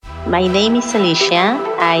My name is Alicia.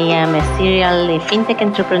 I am a serial fintech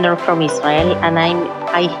entrepreneur from Israel, and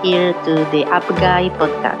I here to the App Guy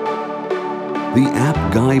podcast. The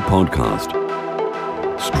App Guy podcast.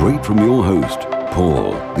 Straight from your host,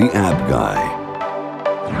 Paul, the App Guy.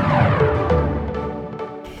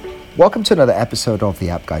 Welcome to another episode of the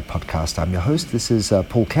App Guy podcast. I'm your host. This is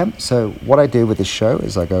Paul Kemp. So what I do with this show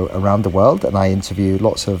is I go around the world and I interview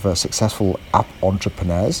lots of successful app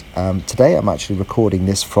entrepreneurs. Today I'm actually recording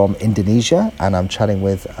this from Indonesia and I'm chatting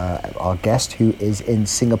with our guest who is in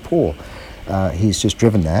Singapore. He's just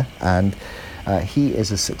driven there and he is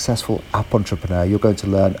a successful app entrepreneur. You're going to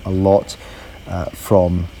learn a lot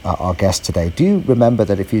from our guest today. Do remember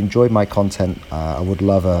that if you enjoy my content, I would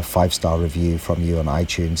love a 5-star review from you on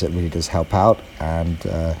iTunes. It really does help out, and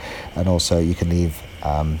also you can leave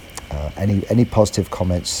any positive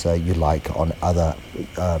comments you like on other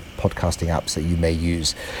podcasting apps that you may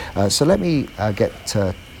use. So let me get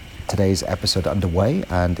today's episode underway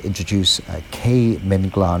and introduce Kay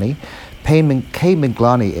Minglani. Kay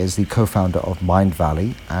Minglani is the co-founder of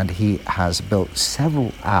Mindvalley, and he has built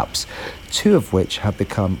several apps, two of which have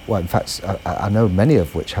become, well, in fact, I know many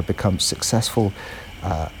of which have become successful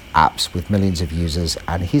apps with millions of users,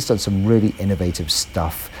 and he's done some really innovative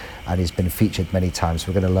stuff, and he's been featured many times.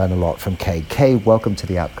 We're going to learn a lot from Kay. Kay, welcome to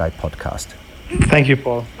the App Guy podcast. Thank you,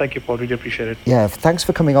 Paul. Really appreciate it. Yeah, thanks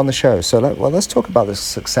for coming on the show. So, let's talk about the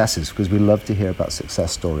successes, because we love to hear about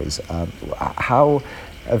success stories. How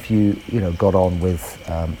have you got on with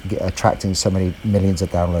attracting so many millions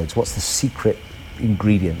of downloads? What's the secret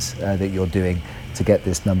ingredients that you're doing to get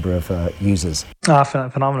this number of users?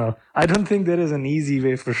 Phenomenal. I don't think there is an easy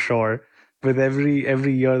way for sure. With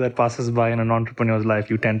every year that passes by in an entrepreneur's life,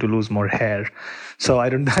 you tend to lose more hair. So I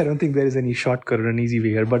don't think there is any shortcut or an easy way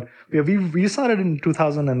here. But we started in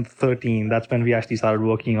 2013. That's when we actually started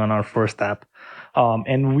working on our first app.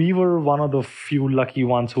 And we were one of the few lucky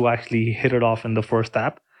ones who actually hit it off in the first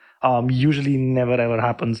app. Usually never ever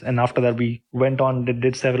happens. And after that, we went on,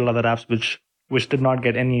 did several other apps which did not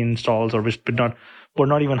get any installs or which were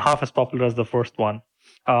not even half as popular as the first one.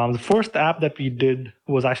 The first app that we did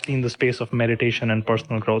was actually in the space of meditation and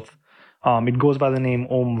personal growth. It goes by the name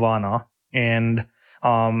Omvana, and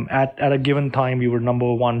at a given time, we were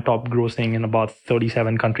number one top grossing in about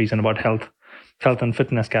 37 countries in about health and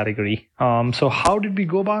fitness category. So how did we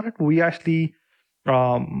go about it? We actually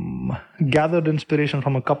gathered inspiration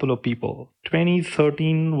from a couple of people.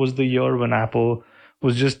 2013 was the year when Apple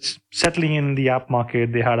was just settling in the app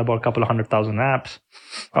market. They had about a couple of 100,000 apps,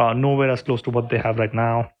 nowhere as close to what they have right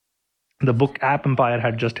now. The book App Empire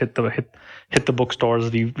had just hit the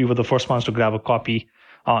bookstores. We were the first ones to grab a copy.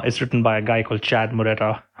 It's written by a guy called Chad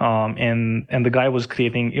Moretta, and the guy was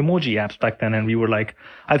creating emoji apps back then. And we were like,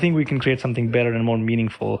 I think we can create something better and more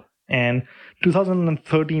meaningful. And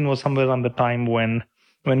 2013 was somewhere around the time when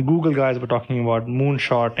Google guys were talking about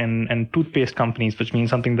moonshot and toothpaste companies, which means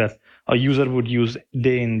something that a user would use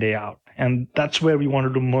day in, day out. And that's where we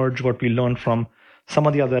wanted to merge what we learned from some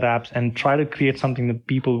of the other apps and try to create something that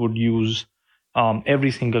people would use every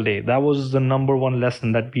single day. That was the number one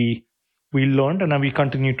lesson that we learned, and then we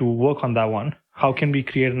continue to work on that one. How can we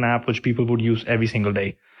create an app which people would use every single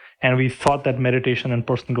day? And we thought that meditation and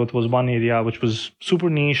personal growth was one area which was super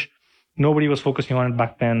niche. Nobody was focusing on it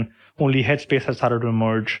back then. Only Headspace had started to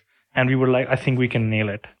emerge, and we were like, I think we can nail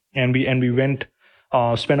it. And we went,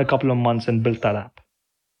 spent a couple of months and built that app.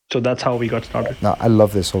 So that's how we got started. Now, I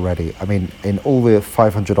love this already. I mean, in all the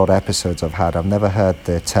 500 odd episodes I've had, I've never heard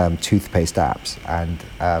the term toothpaste apps. And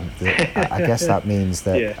I guess that means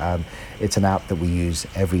that it's an app that we use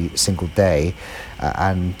every single day.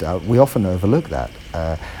 And we often overlook that.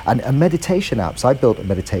 And meditation apps, I built a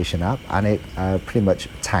meditation app and it pretty much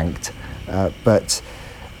tanked. But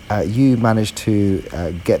you managed to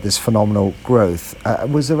get this phenomenal growth.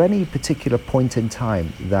 Was there any particular point in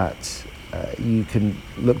time that you can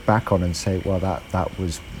look back on and say, well, that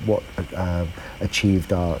was what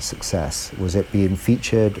achieved our success? Was it being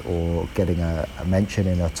featured or getting a mention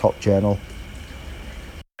in a top journal?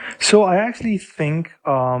 So I actually think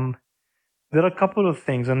there are a couple of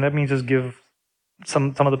things, and let me just give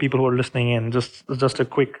some of the people who are listening in just a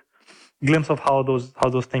quick glimpse of how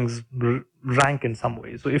those things rank in some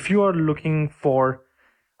ways. So if you are looking for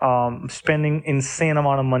spending insane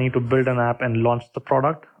amount of money to build an app and launch the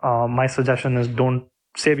product, my suggestion is don't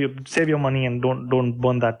save your money and don't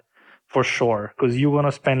burn that for sure, because you're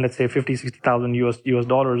gonna spend, let's say, $50,000-$60,000 US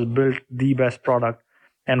dollars, build the best product,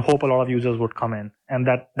 and hope a lot of users would come in, and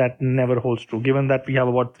that never holds true. Given that we have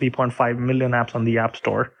about 3.5 million apps on the App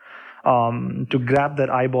Store, to grab that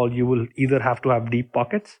eyeball, you will either have to have deep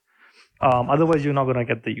pockets, Otherwise, you're not going to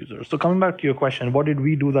get the users. So coming back to your question, what did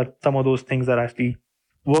we do that some of those things that actually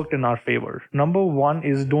worked in our favor? Number one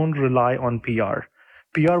is don't rely on PR.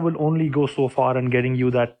 PR will only go so far in getting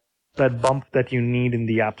you that bump that you need in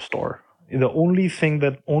the App Store. The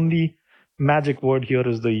only magic word here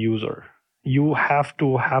is the user. You have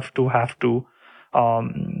to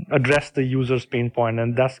address the user's pain point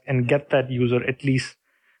and get that user at least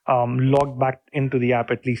logged back into the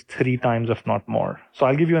app at least 3 times, if not more. So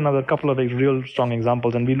I'll give you another couple of real strong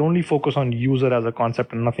examples, and we'll only focus on user as a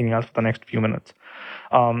concept and nothing else for the next few minutes.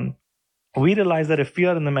 We realize that if we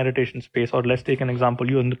are in the meditation space, or let's take an example,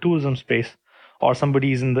 you're in the tourism space, or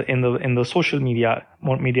somebody's in the social media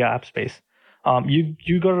app space,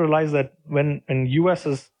 you got to realize that when US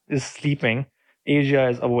is sleeping, Asia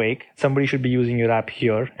is awake. Somebody should be using your app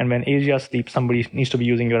here, and when Asia sleeps, somebody needs to be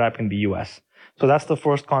using your app in the US. So that's the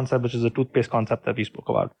first concept, which is the toothpaste concept that we spoke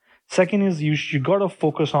about. Second is you got to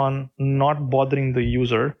focus on not bothering the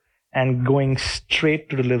user and going straight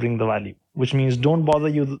to delivering the value, which means don't bother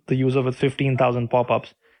the user with 15,000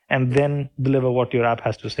 pop-ups and then deliver what your app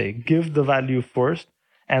has to say. Give the value first,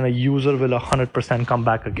 and the user will 100% come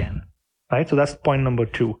back again, right? So that's point number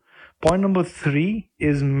 2. Point number 3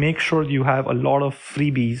 is make sure you have a lot of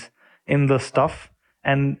freebies in the stuff,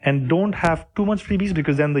 and don't have too much freebies,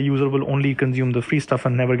 because then the user will only consume the free stuff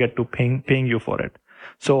and never get to paying you for it.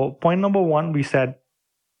 So point number 1, we said,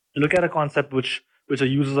 look at a concept which the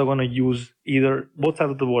users are going to use either both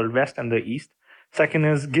sides of the world, West and the East. Second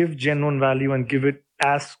is give genuine value and give it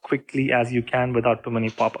as quickly as you can without too many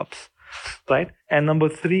pop-ups, right? And number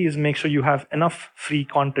 3 is make sure you have enough free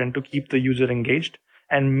content to keep the user engaged,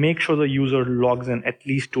 and make sure the user logs in at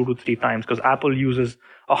least 2 to 3 times, because Apple uses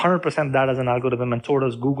 100% that as an algorithm, and so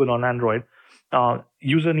does Google on Android.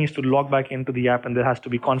 User needs to log back into the app, and there has to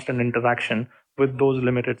be constant interaction with those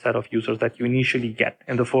limited set of users that you initially get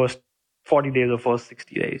in the first 40 days or first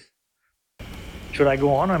 60 days. Should I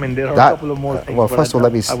go on? I mean, there are a couple of more things. Well, first of all,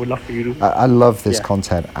 I would love for you to. I love this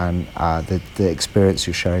content and the experience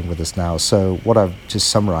you're sharing with us now. So what I've just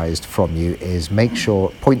summarized from you is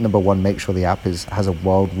point number 1, make sure the app has a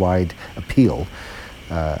worldwide appeal,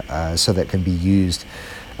 so that it can be used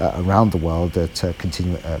around the world to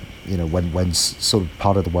continue, when sort of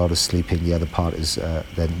part of the world is sleeping, the other part is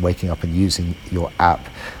then waking up and using your app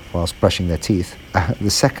whilst brushing their teeth.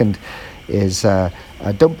 The second is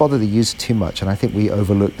don't bother the user too much, and I think we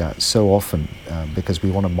overlook that so often because we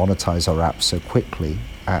want to monetize our apps so quickly,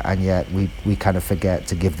 and yet we kind of forget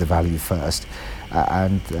to give the value first.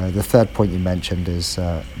 And the third point you mentioned is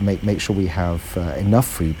make sure we have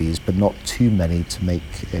enough freebies, but not too many to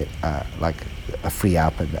make it like a free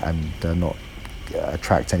app and not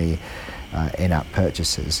attract any in-app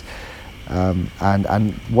purchases.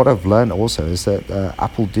 And what I've learned also is that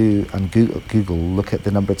Apple and Google look at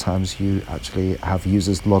the number of times you actually have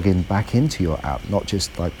users log in back into your app, not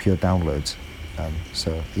just like pure downloads.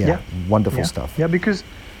 Wonderful stuff. Yeah, because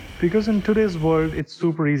in today's world, it's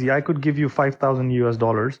super easy. I could give you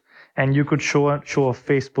 $5,000 and you could show a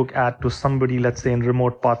Facebook ad to somebody, let's say in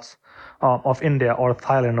remote parts of India or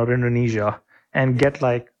Thailand or Indonesia, and get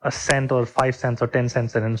like a cent or 5 cents or 10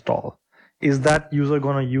 cents an install. Is that user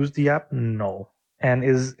going to use the app? No. And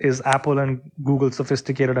is Apple and Google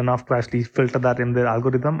sophisticated enough to actually filter that in their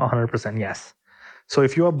algorithm? 100% yes. So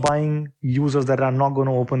if you're buying users that are not going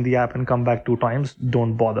to open the app and come back 2 times,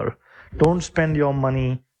 don't bother. Don't spend your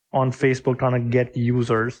money on Facebook trying to get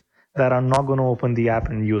users that are not going to open the app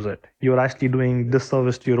and use it. You're actually doing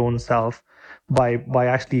disservice to your own self by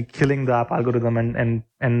actually killing the app algorithm, and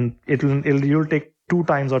you'll take 2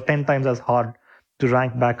 times or 10 times as hard to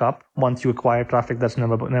rank back up once you acquire traffic that's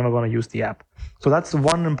never going to use the app. So that's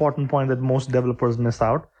one important point that most developers miss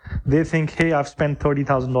out. They think, hey, I've spent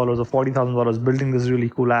 $30,000 or $40,000 building this really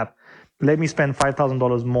cool app. Let me spend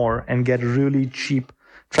 $5,000 more and get really cheap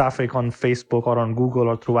traffic on Facebook or on Google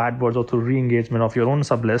or through AdWords or through re-engagement of your own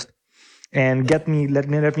sublist, and let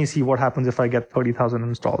me see what happens if I get 30,000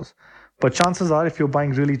 installs. But chances are, if you're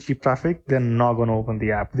buying really cheap traffic, they're not going to open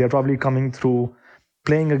the app. They're probably coming through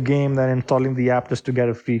playing a game, then installing the app just to get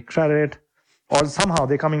a free credit, or somehow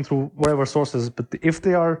they're coming through whatever sources. But if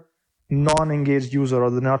they are non-engaged user or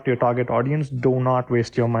they're not your target audience, do not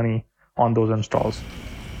waste your money on those installs.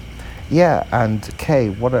 Yeah, and Kay,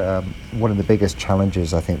 one of the biggest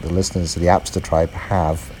challenges I think the listeners of the Appster Tribe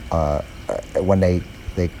have when they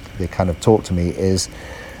kind of talk to me is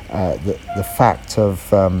the fact of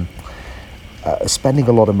spending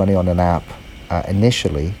a lot of money on an app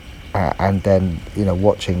initially, and then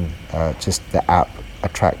watching just the app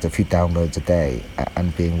attract a few downloads a day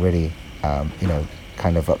and being really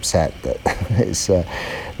kind of upset that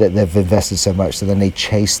that they've invested so much, so then they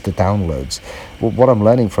chase the downloads. Well, what I'm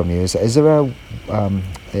learning from you is there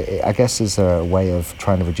I guess is there a way of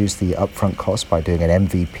trying to reduce the upfront cost by doing an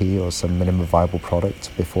MVP or some minimum viable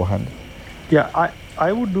product beforehand? Yeah,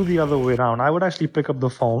 I would do the other way around. I would actually pick up the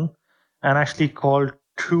phone and actually call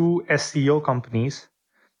 2 SEO companies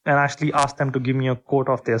and actually ask them to give me a quote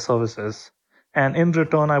of their services. And in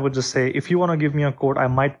return, I would just say, if you want to give me a quote, I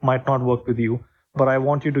might not work with you, but I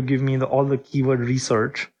want you to give me all the keyword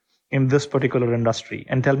research in this particular industry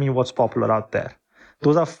and tell me what's popular out there.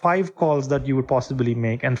 Those are 5 calls that you would possibly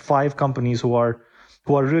make, and 5 companies who are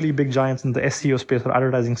really big giants in the SEO space or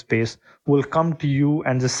advertising space will come to you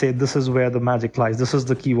and just say, this is where the magic lies. This is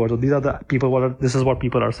the keyword. Or these are the people. This is what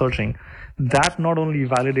people are searching. That not only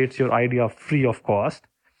validates your idea free of cost,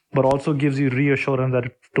 but also gives you reassurance that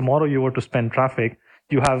if tomorrow you were to spend traffic,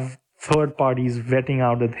 you have third parties vetting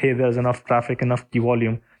out that, hey, there's enough traffic, enough key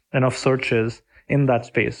volume, enough searches in that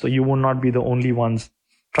space. So you will not be the only ones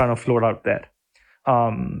trying to float out there.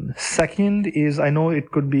 Second is, I know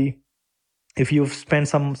it could be, if you've spent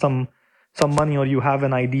some money or you have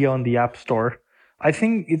an idea on the App Store, I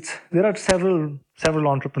think there are several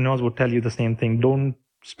entrepreneurs who tell you the same thing. Don't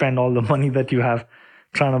spend all the money that you have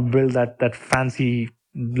trying to build that fancy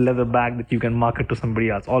leather bag that you can market to somebody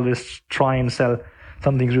else. Always try and sell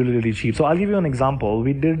something really, really cheap. So I'll give you an example.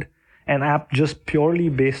 We did an app just purely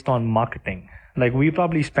based on marketing. Like, we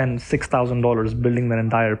probably spent $6,000 building that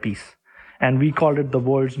entire piece, and we called it the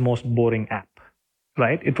world's most boring app.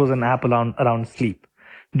 Right? It was an app around sleep.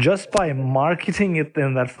 Just by marketing it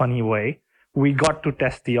in that funny way, we got to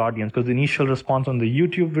test the audience, because the initial response on the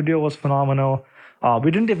YouTube video was phenomenal.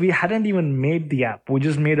 We hadn't even made the app. We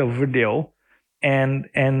just made a video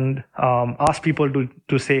and asked people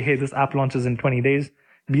to say, hey, this app launches in 20 days.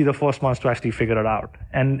 Be the first ones to actually figure it out.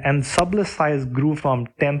 And sublist size grew from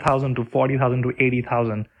 10,000 to 40,000 to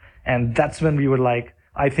 80,000. And that's when we were like,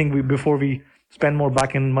 I think before we spend more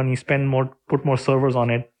back-end money, put more servers on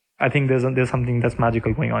it, I think there's something that's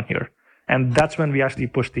magical going on here. And that's when we actually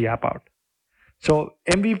pushed the app out. So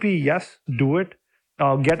MVP, yes, do it.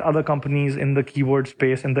 Get other companies in the keyword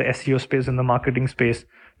space, in the SEO space, in the marketing space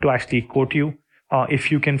to actually quote you.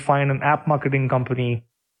 If you can find an app marketing company,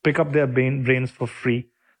 pick up their brains for free,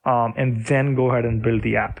 and then go ahead and build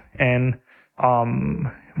the app. And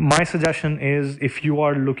my suggestion is, if you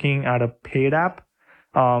are looking at a paid app,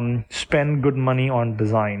 spend good money on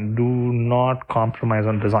design. Do not compromise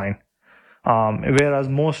on design. Whereas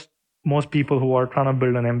most people who are trying to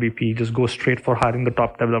build an MVP just go straight for hiring the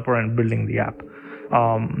top developer and building the app.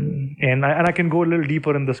 And I can go a little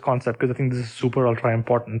deeper in this concept, because I think this is super ultra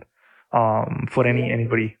important for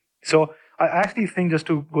anybody. So I actually think, just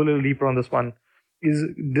to go a little deeper on this one, is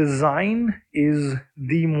design is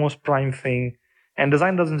the most prime thing. And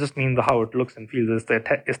design doesn't just mean how it looks and feels. It's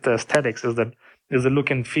the aesthetics, is the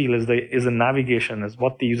look and feel, is the navigation, is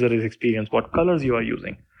what the user is experiencing, what colors you are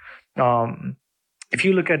using. If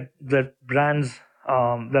you look at the brands,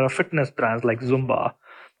 there are fitness brands like Zumba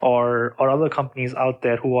or other companies out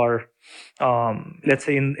there who are, let's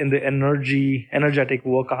say in the energetic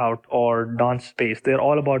workout or dance space. They're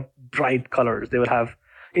all about bright colors. They will have,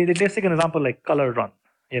 let's take an example like Color Run.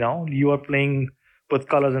 You are playing with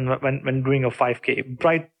colors when doing a 5K.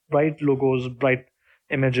 Bright logos, bright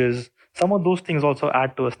images. Some of those things also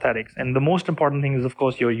add to aesthetics. And the most important thing is, of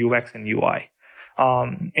course, your UX and UI.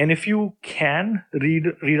 And if you can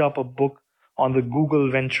read up a book on the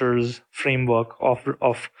Google Ventures framework or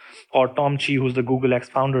Tom Chi, who's the Google X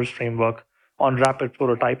Founders framework on rapid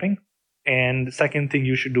prototyping. And the second thing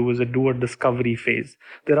you should do is do a discovery phase.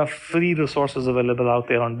 There are free resources available out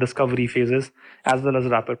there on discovery phases as well as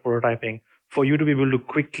rapid prototyping for you to be able to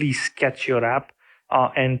quickly sketch your app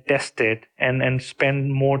and test it and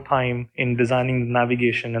spend more time in designing the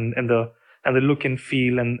navigation and the look and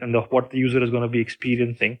feel and what the user is going to be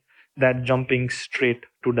experiencing, that jumping straight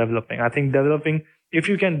to developing. I think developing, if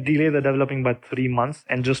you can delay the developing by 3 months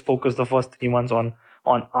and just focus the first 3 months on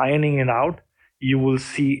ironing it out, you will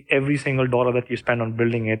see every single dollar that you spend on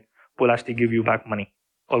building it will actually give you back money,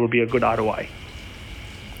 or will be a good ROI.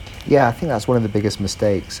 Yeah, I think that's one of the biggest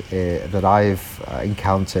mistakes that I've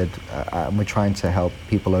encountered, and we're trying to help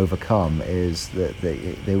people overcome, is that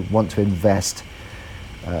they want to invest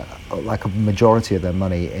like a majority of their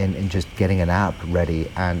money in just getting an app ready,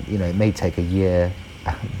 and it may take a year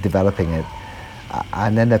developing it,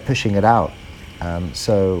 and then they're pushing it out.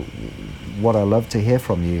 So what I love to hear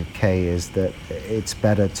from you, Kay, is that it's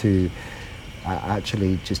better to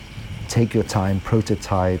actually just take your time,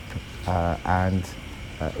 prototype, and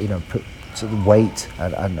sort of wait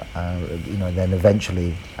and then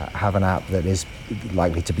eventually have an app that is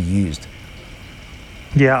likely to be used?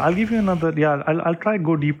 Yeah, I'll give you another. Yeah, I'll try to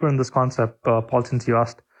go deeper in this concept, Paul, since you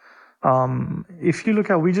asked. If you look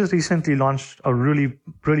at, we just recently launched a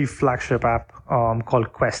really flagship app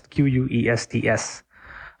called Quest, Quests.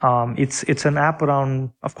 It's an app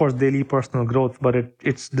around, of course, daily personal growth, but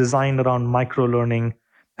it's designed around micro learning,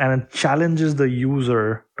 and it challenges the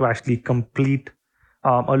user to actually complete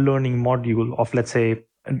a learning module of, let's say,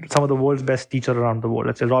 some of the world's best teachers around the world.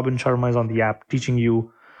 Let's say Robin Sharma is on the app teaching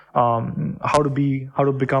you how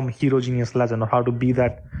to become hero, genius, legend, or how to be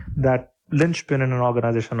that linchpin in an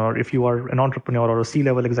organization, or if you are an entrepreneur or a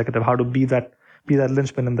C-level executive, how to be that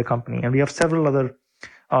linchpin in the company. And we have several other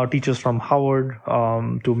teachers from Howard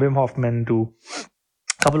to Wim Hoffman to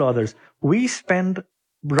a couple of others. We spend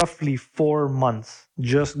roughly 4 months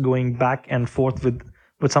just going back and forth with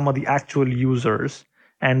some of the actual users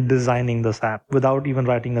and designing this app without even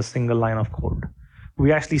writing a single line of code.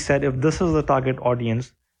 We actually said, if this is the target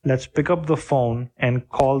audience, let's pick up the phone and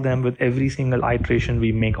call them with every single iteration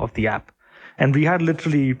we make of the app. And we had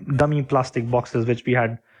literally dummy plastic boxes, which we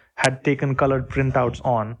had taken colored printouts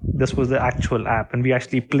on. This was the actual app. And we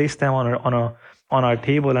actually placed them on our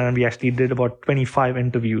table, and we actually did about 25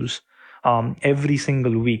 interviews every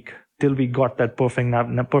single week till we got that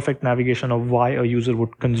perfect navigation of why a user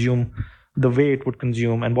would consume the way it would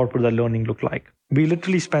consume and what would the learning look like. We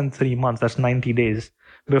literally spent 3 months, that's 90 days,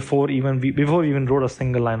 before we even wrote a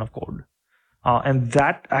single line of code. And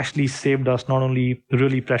that actually saved us not only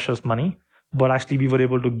really precious money, but actually we were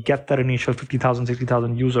able to get that initial 50,000,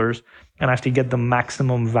 60,000 users and actually get the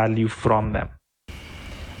maximum value from them.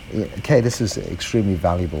 Okay, this is extremely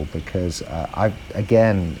valuable because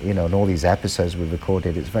in all these episodes we've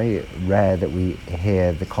recorded, it's very rare that we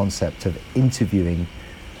hear the concept of interviewing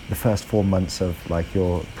the first 4 months of like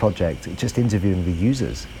your project, just interviewing the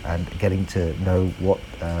users and getting to know what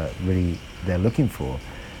really they're looking for.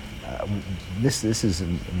 This is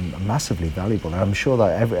massively valuable, and I'm sure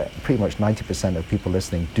that pretty much 90% of people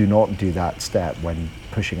listening do not do that step when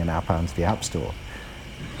pushing an app onto the App Store.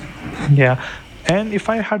 Yeah, and if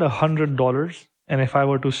I had $100 and if I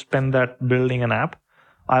were to spend that building an app,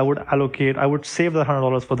 I would save the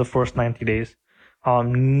 $100 for the first 90 days,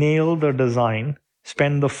 nail the design,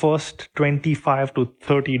 spend the first $25 to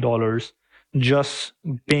 $30 just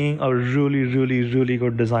paying a really, really, really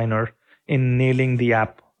good designer in nailing the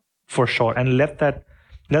app for sure, and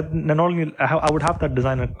not only I would have that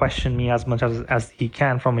designer question me as much as he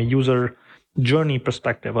can from a user journey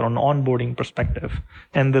perspective or an onboarding perspective,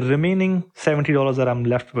 and the remaining $70 that I'm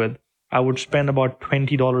left with, I would spend about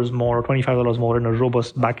 $20 more or $25 more in a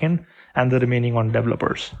robust backend, and the remaining on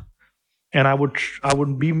developers. And I would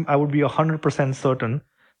be 100% certain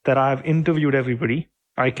that I've interviewed everybody.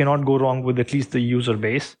 I cannot go wrong with at least the user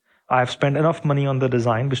base. I've spent enough money on the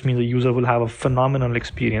design, which means the user will have a phenomenal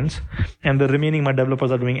experience. And the remaining, my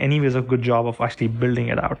developers are doing anyways a good job of actually building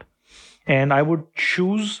it out. And I would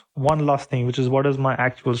choose one last thing, which is what is my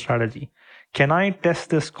actual strategy? Can I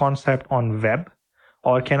test this concept on web,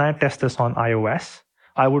 or can I test this on iOS?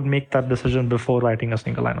 I would make that decision before writing a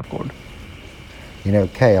single line of code.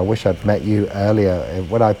 Kay, I wish I'd met you earlier.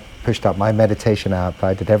 When I pushed out my meditation app,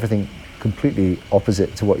 I did everything completely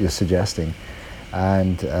opposite to what you're suggesting.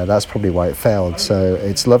 And that's probably why it failed. So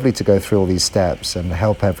it's lovely to go through all these steps and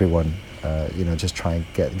help everyone, just try and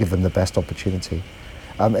give them the best opportunity.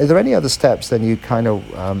 Are there any other steps then you kind of,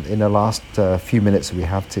 in the last few minutes that we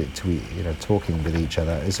have to talking with each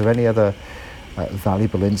other, is there any other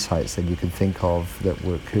valuable insights that you can think of that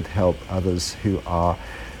could help others who are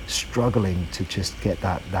struggling to just get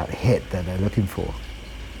that hit that they're looking for?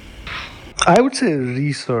 I would say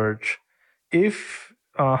research. If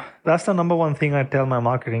that's the number one thing I tell my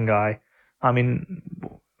marketing guy. I mean,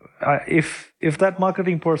 if that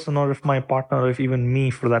marketing person, or if my partner, or if even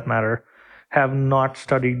me for that matter, have not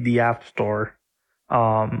studied the App Store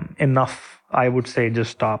enough, I would say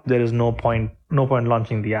just stop. There is no point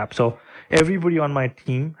launching the app. So everybody on my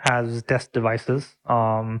team has test devices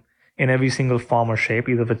in every single form or shape,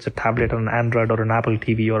 either if it's a tablet or an Android or an Apple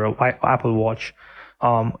TV or an Apple Watch.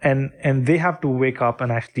 And they have to wake up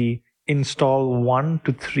and actually install 1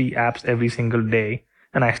 to 3 apps every single day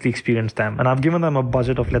and actually experience them. And I've given them a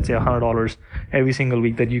budget of, let's say, $100 every single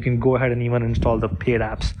week that you can go ahead and even install the paid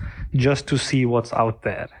apps just to see what's out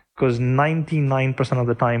there. Because 99% of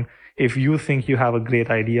the time, if you think you have a great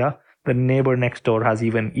idea, the neighbor next door has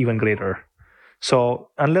even greater. So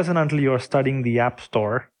unless and until you're studying the App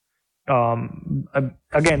Store,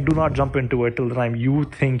 again, do not jump into it till the time you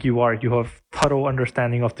think you have thorough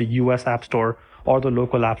understanding of the US App Store or the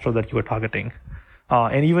local App Store that you are targeting.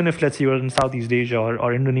 And even if, let's say, you're in Southeast Asia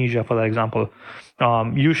or Indonesia, for example,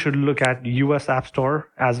 you should look at US App Store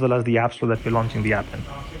as well as the App Store that we're launching the app in.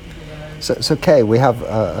 So Kay, we have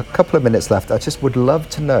a couple of minutes left. I just would love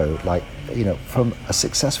to know, like, from a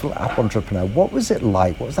successful app entrepreneur, what was it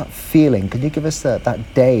like? What was that feeling? Can you give us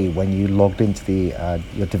that day when you logged into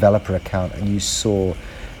your developer account and you saw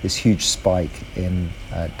this huge spike in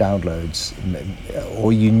downloads,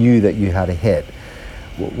 or you knew that you had a hit?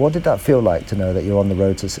 What did that feel like to know that you're on the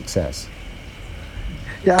road to success?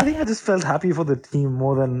 Yeah, I think I just felt happy for the team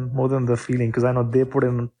more than the feeling, because I know they put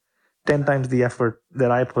in 10 times the effort that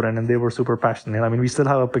I put in, and they were super passionate. I mean, we still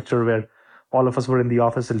have a picture where all of us were in the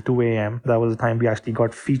office till 2 a.m. That was the time we actually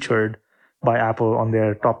got featured by Apple on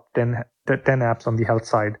their top 10 apps on the health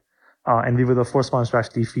side. And we were the first ones to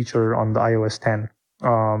actually feature on the iOS 10.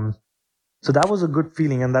 So that was a good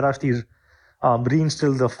feeling, and that actually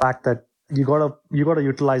reinstilled the fact that you gotta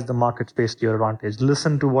utilize the market space to your advantage.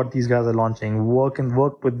 Listen to what these guys are launching. Work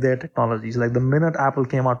with their technologies. Like the minute Apple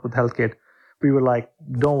came out with HealthKit, we were like,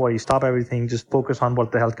 don't worry, stop everything, just focus on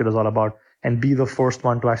what the HealthKit is all about, and be the first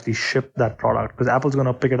one to actually ship that product, because Apple's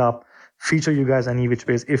gonna pick it up, feature you guys any which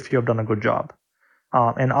ways if you have done a good job.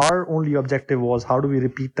 And our only objective was, how do we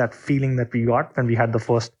repeat that feeling that we got when we had the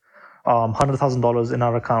first $100,000 in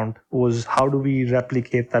our account? Was how do we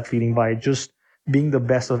replicate that feeling by just being the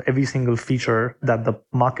best of every single feature that the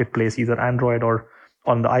marketplace, either Android or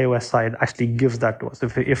on the iOS side, actually gives that to us.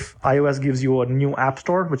 If iOS gives you a new app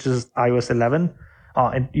store, which is iOS 11,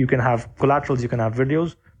 and you can have collaterals, you can have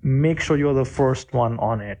videos, make sure you're the first one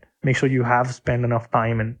on it. Make sure you have spent enough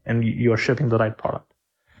time and you're shipping the right product.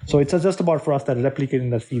 So it's just about for us that replicating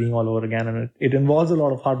that feeling all over again. And it involves a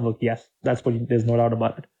lot of hard work. Yes, there's no doubt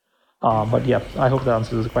about it. But yeah, I hope that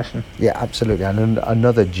answers the question. Yeah, absolutely. And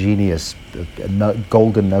another genius,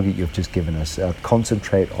 golden nugget you've just given us.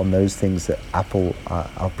 Concentrate on those things that Apple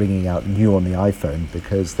are bringing out new on the iPhone,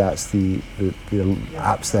 because that's the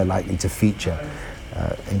apps they're likely to feature.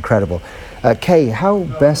 Incredible. Kay, how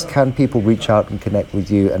best can people reach out and connect with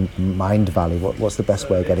you and Mindvalley? What's the best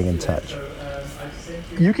way of getting in touch?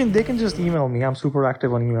 They can just email me. I'm super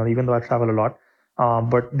active on email, even though I travel a lot.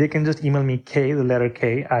 But they can just email me K, the letter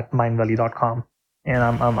K, at mindvalley.com. And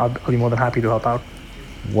I'll be more than happy to help out.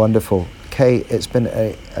 Wonderful. Kay, it's been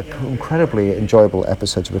an incredibly enjoyable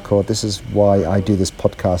episode to record. This is why I do this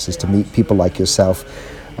podcast, is to meet people like yourself.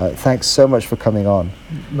 Thanks so much for coming on.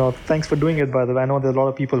 No, thanks for doing it, by the way. I know there are a lot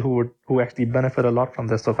of people who actually benefit a lot from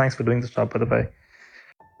this. So thanks for doing this job, by the way.